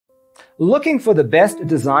Looking for the best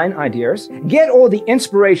design ideas? Get all the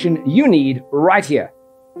inspiration you need right here.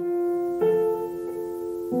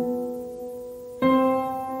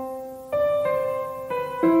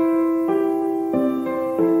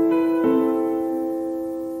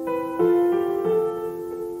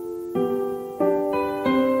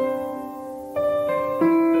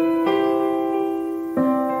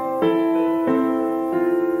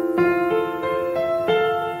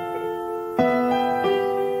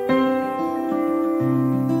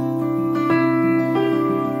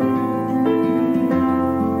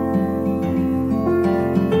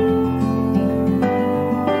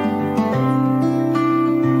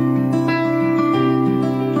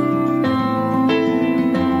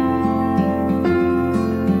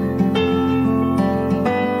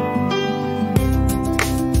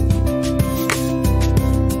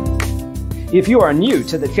 If you are new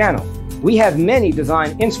to the channel, we have many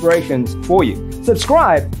design inspirations for you.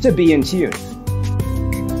 Subscribe to be in tune.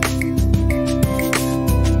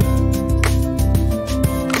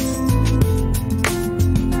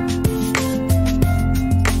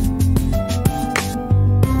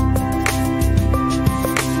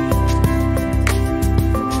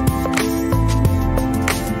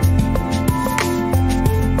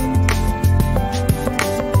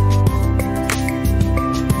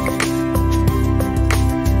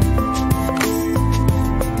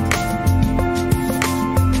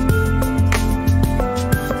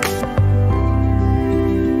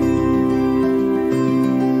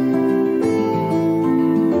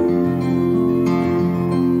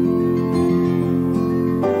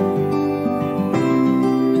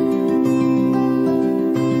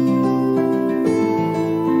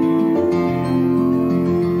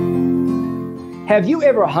 Have you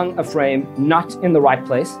ever hung a frame not in the right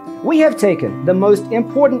place? We have taken the most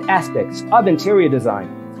important aspects of interior design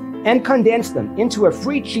and condensed them into a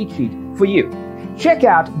free cheat sheet for you. Check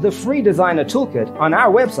out the free designer toolkit on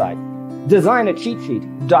our website,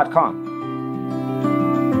 designercheatsheet.com.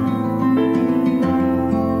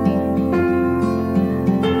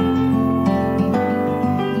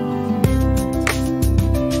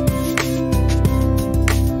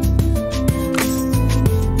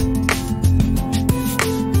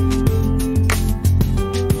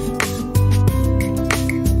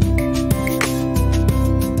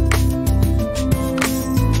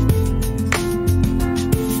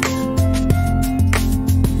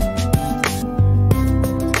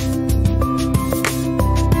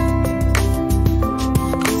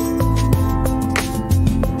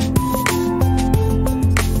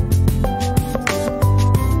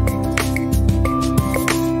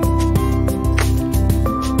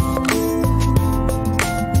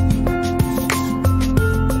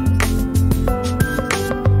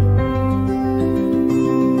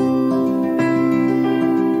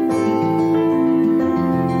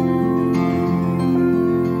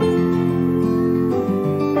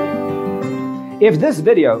 If this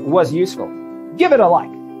video was useful, give it a like.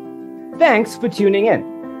 Thanks for tuning in.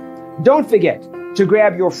 Don't forget to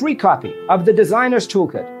grab your free copy of the Designer's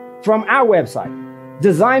Toolkit from our website,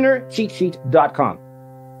 designercheatsheet.com.